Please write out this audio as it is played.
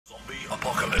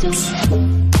violence.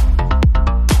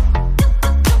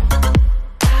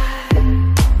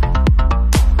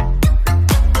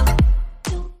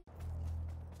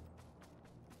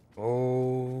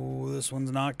 Oh, this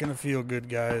one's not gonna feel good,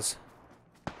 guys.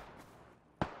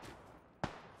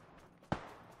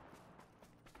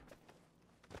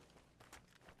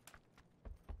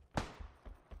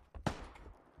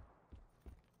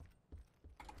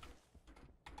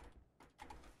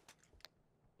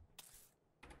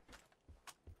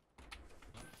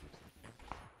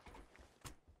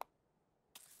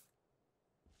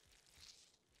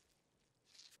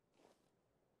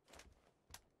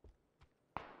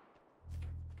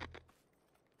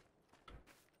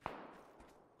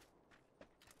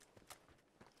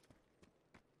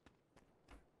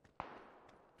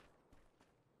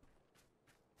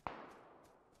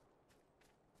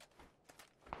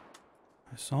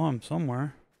 I saw him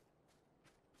somewhere.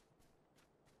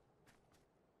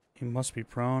 He must be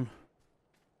prone.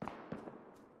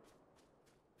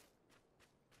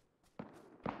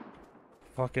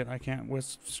 Fuck it, I can't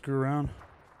screw around.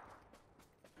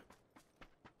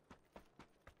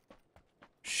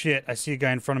 Shit, I see a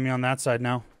guy in front of me on that side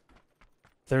now.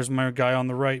 There's my guy on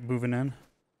the right moving in.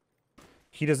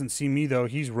 He doesn't see me though,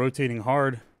 he's rotating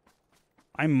hard.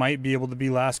 I might be able to be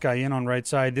last guy in on right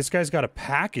side. This guy's got a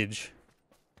package.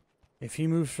 If he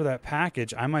moves for that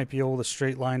package, I might be able to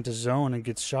straight line to zone and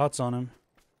get shots on him.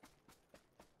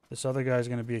 This other guy's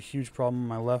going to be a huge problem on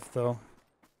my left, though,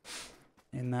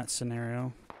 in that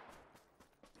scenario.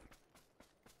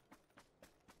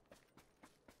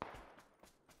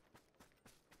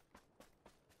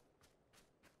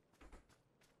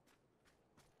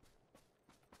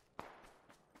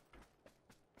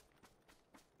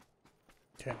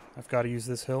 Okay, I've got to use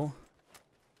this hill.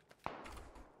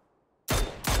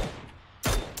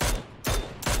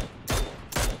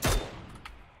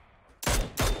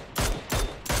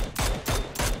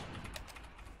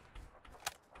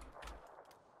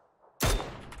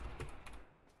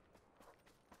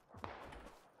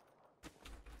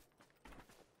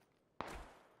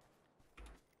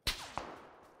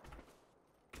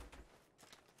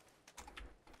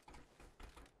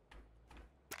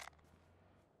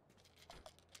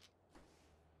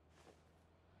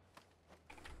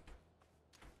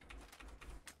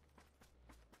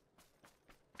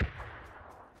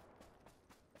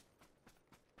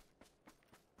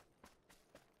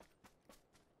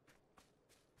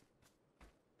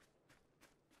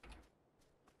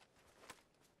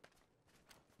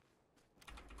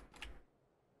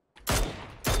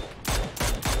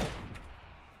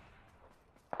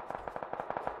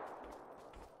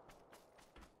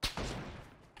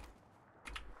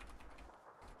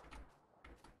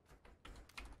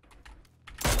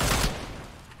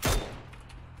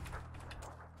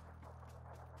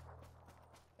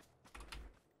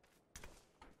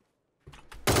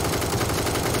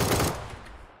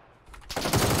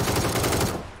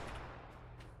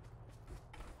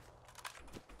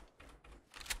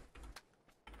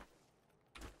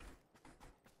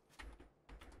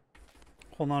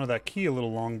 Holding on to that key a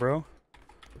little long, bro.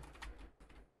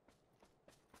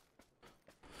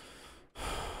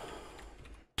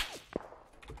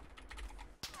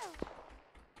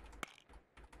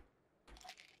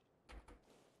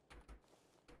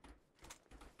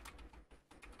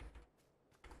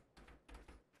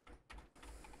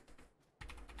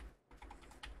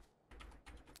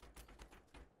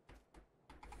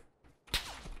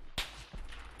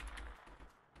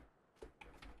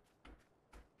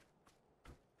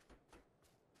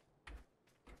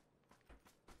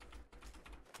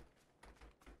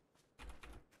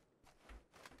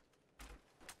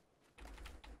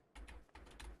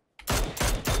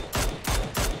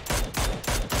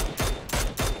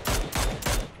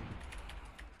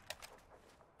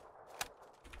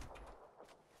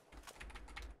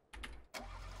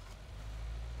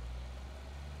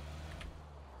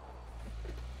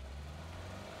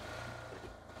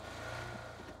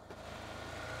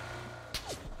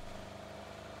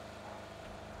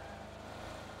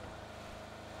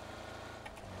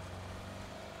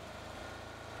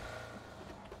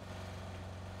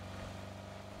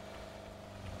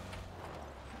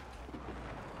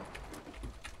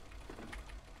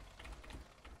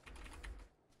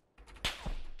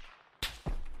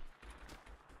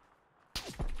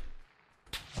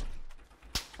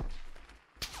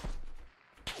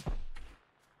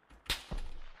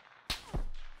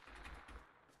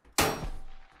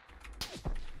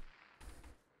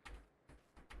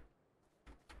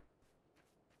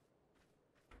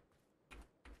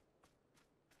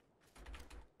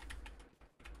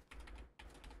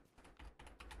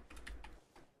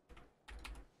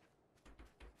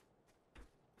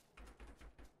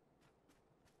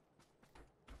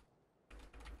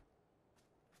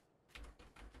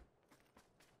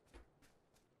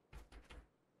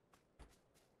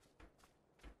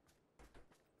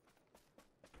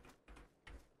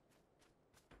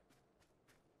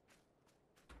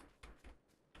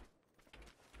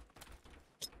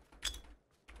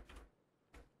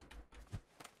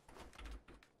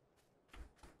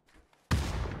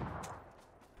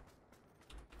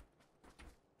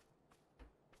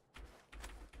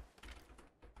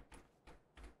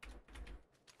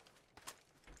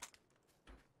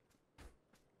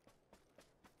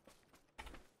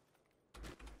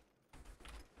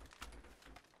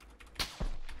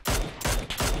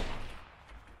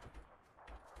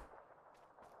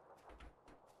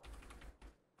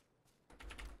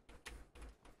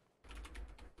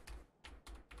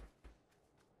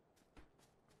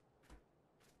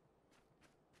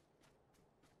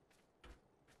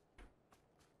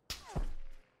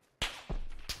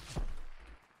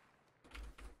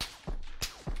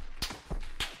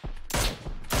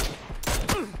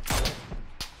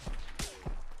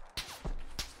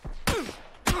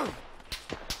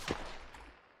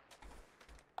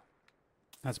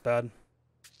 That's bad.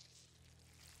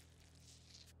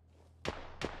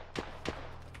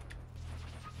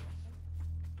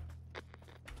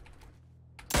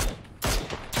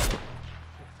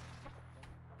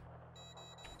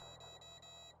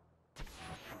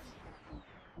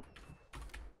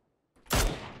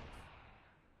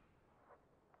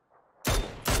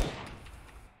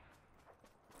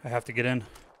 I have to get in,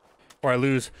 or I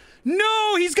lose.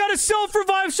 No, he's got a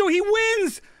self-revive, so he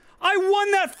wins! I won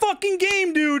that fucking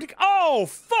game, dude! Oh,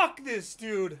 fuck this,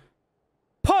 dude!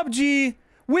 PUBG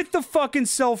with the fucking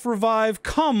self-revive,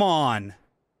 come on!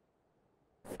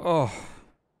 Oh.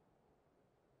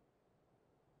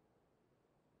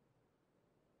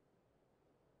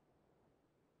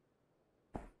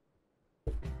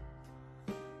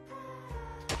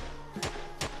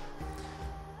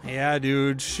 Yeah,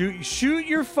 dude. Shoot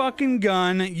your fucking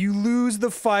gun. You lose the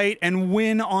fight and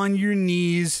win on your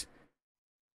knees.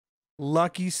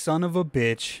 Lucky son of a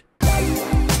bitch.